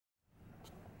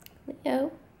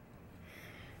Leo,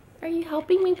 are you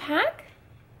helping me pack?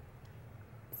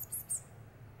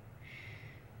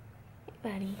 Hey,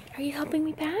 buddy, are you helping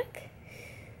me pack?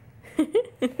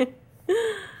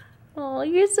 Oh,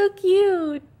 you're so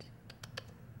cute.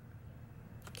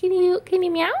 Can you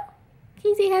meow?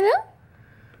 Can you say hello?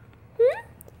 Hmm?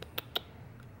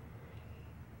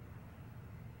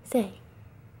 Say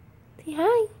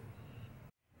hi.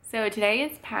 So today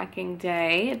is packing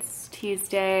day. It's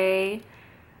Tuesday,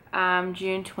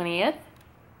 June 20th.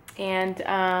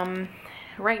 And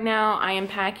right now I am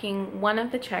packing one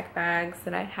of the check bags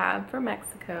that I have for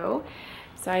Mexico.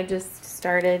 So I just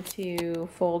started to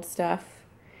fold stuff.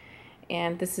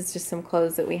 And this is just some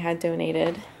clothes that we had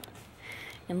donated.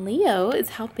 And Leo is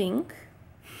helping.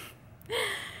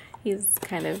 He's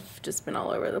kind of just been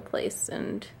all over the place,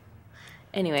 and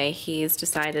anyway, he's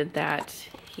decided that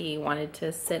he wanted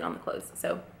to sit on the clothes.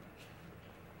 So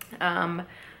so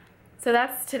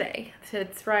that's today. So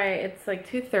it's like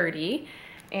 2:30,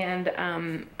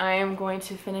 and I am going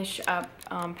to finish up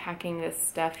packing this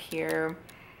stuff here,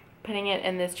 putting it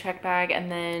in this check bag,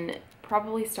 and then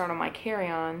probably start on my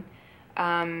carry-on.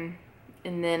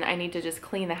 And then I need to just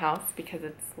clean the house because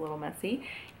it's a little messy,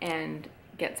 and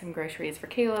get some groceries for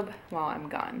Caleb while I'm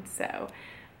gone. So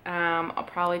I'll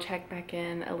probably check back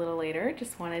in a little later.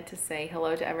 Just wanted to say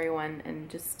hello to everyone and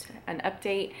just an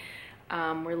update.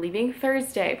 We're leaving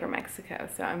Thursday for Mexico,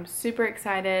 so I'm super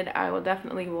excited. I will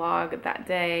definitely vlog that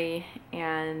day,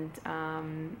 and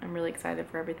I'm really excited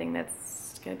for everything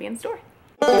that's going to be in store.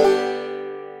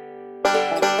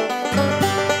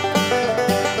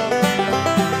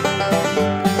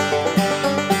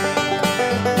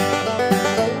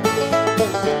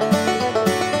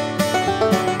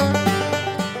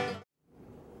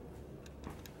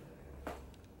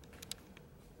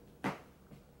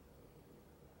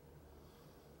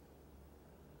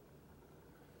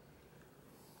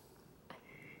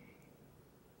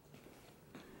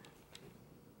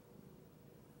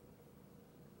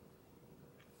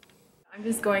 I'm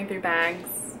just going through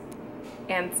bags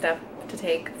and stuff to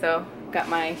take, so got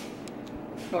my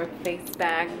North Face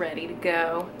bag ready to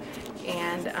go,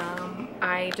 and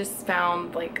I just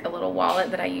found like a little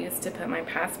wallet that I used to put my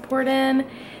passport in,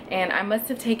 and I must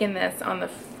have taken this on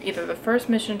either the first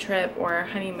mission trip or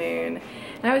honeymoon,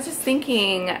 and I was just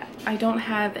thinking I don't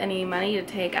have any money to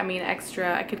take. I mean,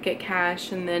 extra, I could get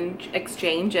cash and then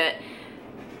exchange it,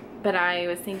 but I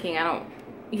was thinking I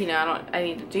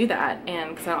need to do that,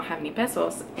 and because I don't have any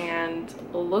pesos. And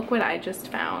look what I just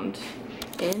found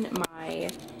in my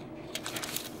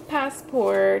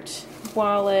passport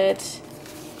wallet.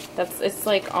 It's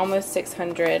like almost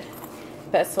 600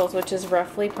 pesos, which is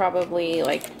roughly probably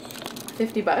like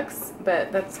 50 bucks,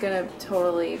 but that's gonna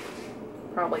totally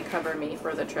probably cover me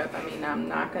for the trip. I mean, I'm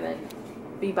not gonna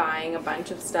be buying a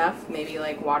bunch of stuff, maybe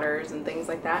like waters and things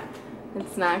like that and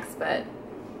snacks, but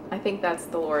I think that's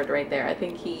the Lord right there. I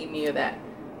think he knew that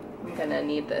I'm gonna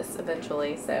need this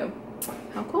eventually, so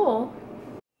how cool.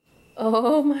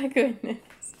 Oh my goodness.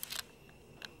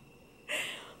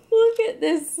 Look at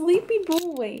this sleepy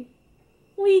boy.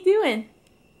 What are you doing?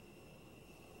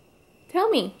 Tell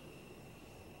me.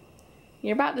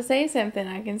 You're about to say something.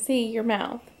 I can see your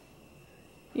mouth.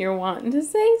 You're wanting to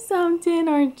say something,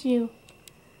 aren't you?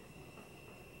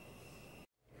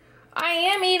 I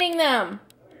am eating them.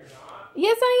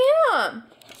 Yes, I am.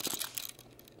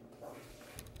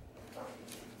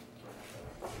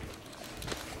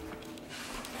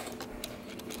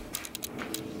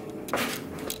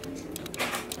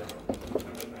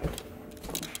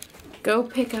 Go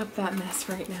pick up that mess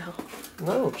right now.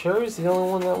 No, Cherry's the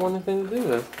only one that wanted anything to do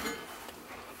with.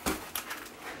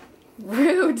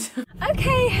 Rude.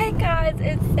 Okay, hey guys,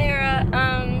 it's Sarah,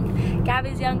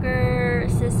 Gabby's younger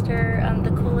sister, the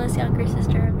coolest younger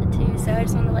sister of the two. So I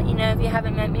just want to let you know if you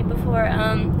haven't met me before.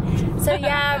 So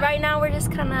yeah, right now we're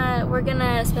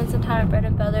gonna spend some time bread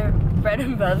and butter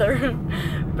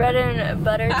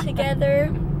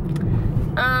together.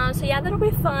 So yeah, that'll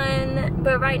be fun.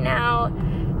 But right now,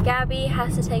 Gabby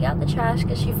has to take out the trash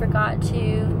because she forgot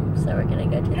to. So we're gonna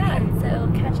go do that.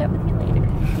 So catch up with me later.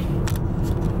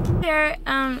 Share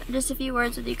just a few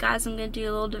words with you guys. I'm gonna do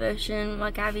a little devotion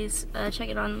while Gabby's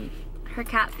checking on her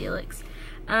cat Felix.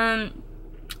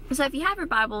 So if you have your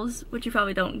Bibles, which you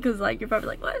probably don't, because like you're probably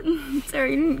like, what? Sarah,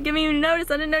 you didn't give me a notice.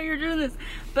 I didn't know you were doing this.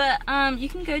 But you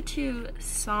can go to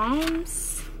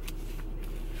Psalms.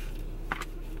 I'm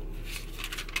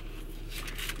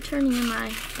turning in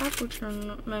my Bible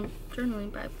journal, my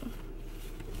journaling Bible.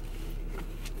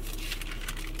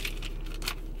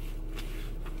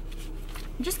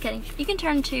 Just kidding. You can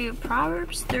turn to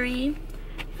Proverbs 3,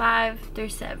 5 through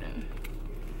 7.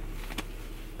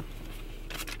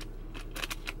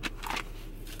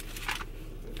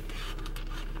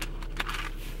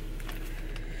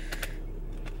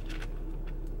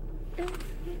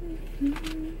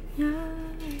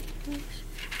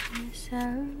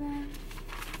 Alrighty,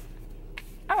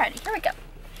 here we go.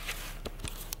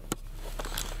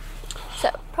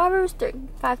 So, Proverbs 3,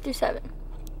 5 through 7.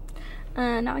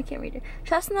 Now I can't read it.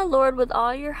 Trust in the Lord with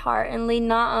all your heart and lean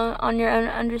not on your own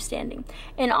understanding.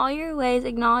 In all your ways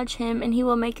acknowledge him and he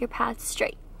will make your paths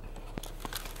straight.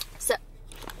 So,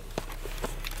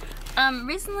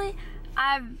 recently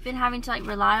I've been having to like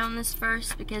rely on this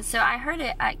verse because, I heard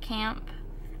it at camp.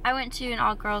 I went to an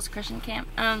all-girls Christian camp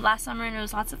last summer and it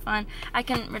was lots of fun. I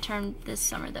couldn't return this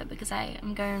summer though because I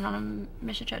am going on a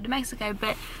mission trip to Mexico,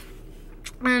 but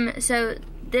so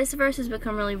this verse has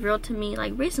become really real to me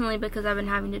like recently because I've been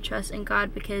having to trust in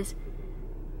God because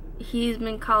he's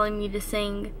been calling me to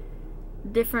sing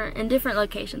in different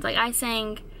locations. Like I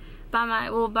sang by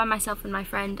myself and my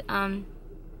friend,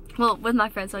 well, with my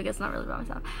friend, so I guess not really by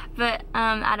myself, but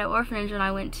at an orphanage when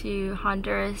I went to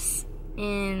Honduras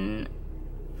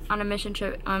on a mission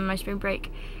trip on my spring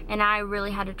break, and I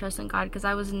really had to trust in God because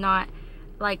I was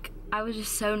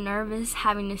just so nervous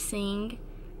having to sing.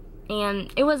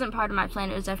 And it wasn't part of my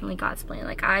plan, it was definitely God's plan.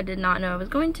 Like, I did not know I was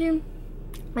going to.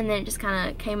 And then it just kind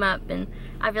of came up, and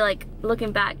I feel like,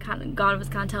 looking back, God was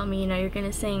kind of telling me, you know, you're going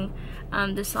to sing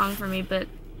this song for me.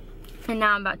 And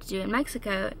now I'm about to do it in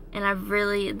Mexico, and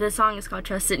the song is called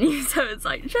Trust in You, so it's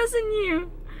like, trust in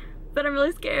you. But I'm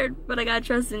really scared, but I got to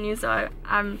trust in you, so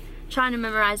I'm trying to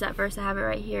memorize that verse. I have it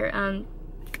right here. And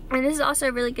this is also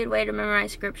a really good way to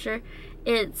memorize scripture.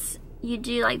 You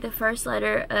do like the first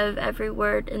letter of every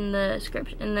word in the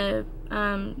scripture,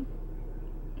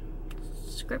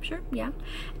 yeah.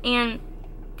 And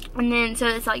then so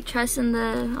it's like trust in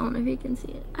I don't know if you can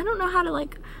see it. I don't know how to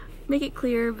like make it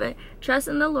clear, but trust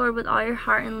in the Lord with all your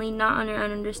heart and lean not on your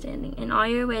own understanding. In all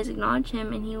your ways acknowledge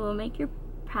him and he will make your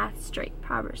path straight.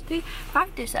 Proverbs 3,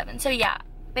 5 through 7. So yeah,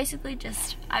 basically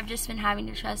I've just been having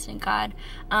to trust in God.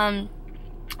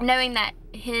 Knowing that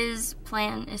his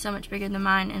plan is so much bigger than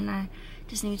mine, and I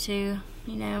just need to,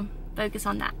 you know, focus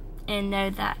on that and know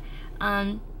that,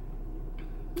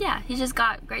 yeah, he's just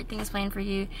got great things planned for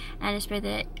you. And I just pray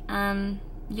that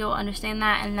you'll understand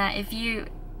that, and that if you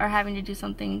are having to do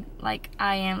something like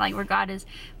I am, like where God is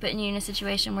putting you in a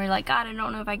situation where you're like, God, I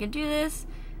don't know if I can do this,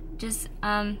 just,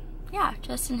 yeah,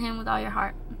 trust in him with all your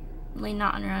heart. Lean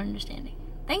not on your own understanding.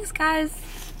 Thanks, guys.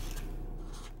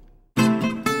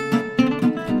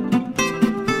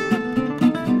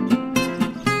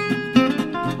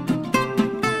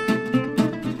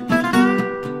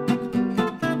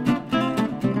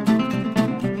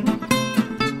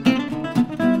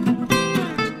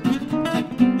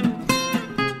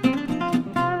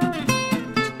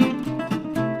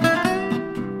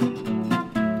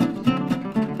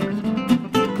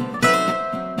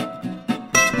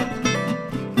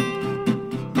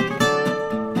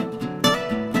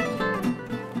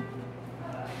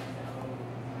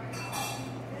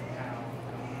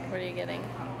 What are you getting?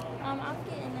 I'm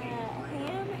getting a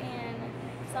ham and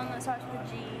something that starts with a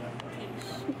G,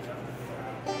 quiche.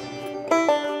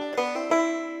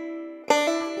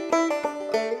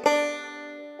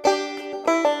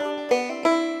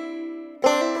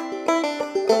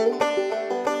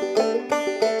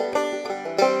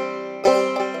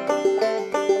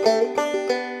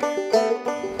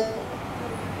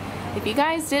 If you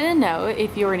guys didn't know,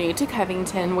 if you are new to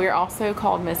Covington, we're also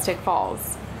called Mystic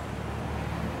Falls.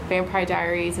 Vampire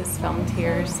Diaries is filmed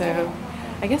here, so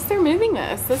I guess they're moving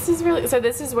this. This is really, so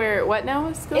this is where, what now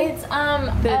is school? It's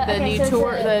the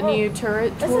new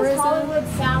tourism. This is Hollywood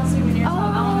South Souvenir Shop.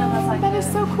 I don't know if that's like that is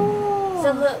so cool.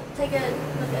 So look, take a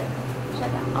look at, check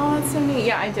that. Oh, that's so neat.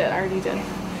 Yeah, I already did.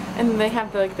 And they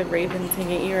have the raven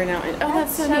thing at you right now. And, oh,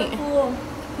 that's so neat. Cool.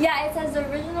 Yeah, it says the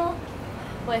original.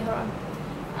 Wait, hold on.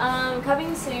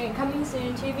 Coming soon,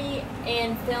 TV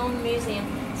and Film Museum,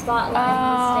 spotlighting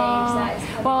the stage.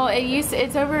 That is well,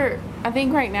 it's over. I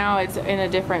think right now it's in a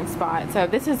different spot. So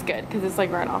this is good because it's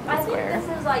like right off the square. I think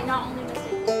this is like not only the stage.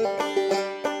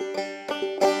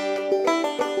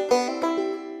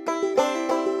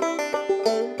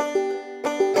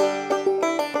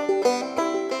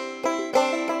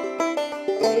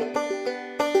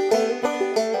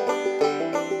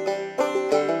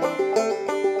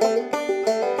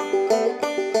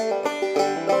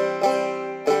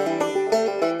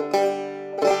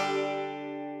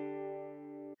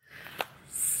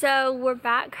 So we're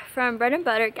back from Bread and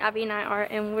Butter. Gabby and I are,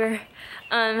 and we're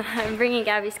I'm bringing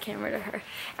Gabby's camera to her,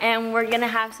 and we're gonna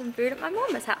have some food at my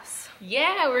mama's house.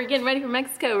 Yeah, we're getting ready for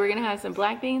Mexico. We're gonna have some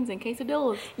black beans and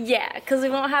quesadillas. Yeah, because we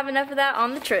won't have enough of that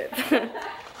on the trip.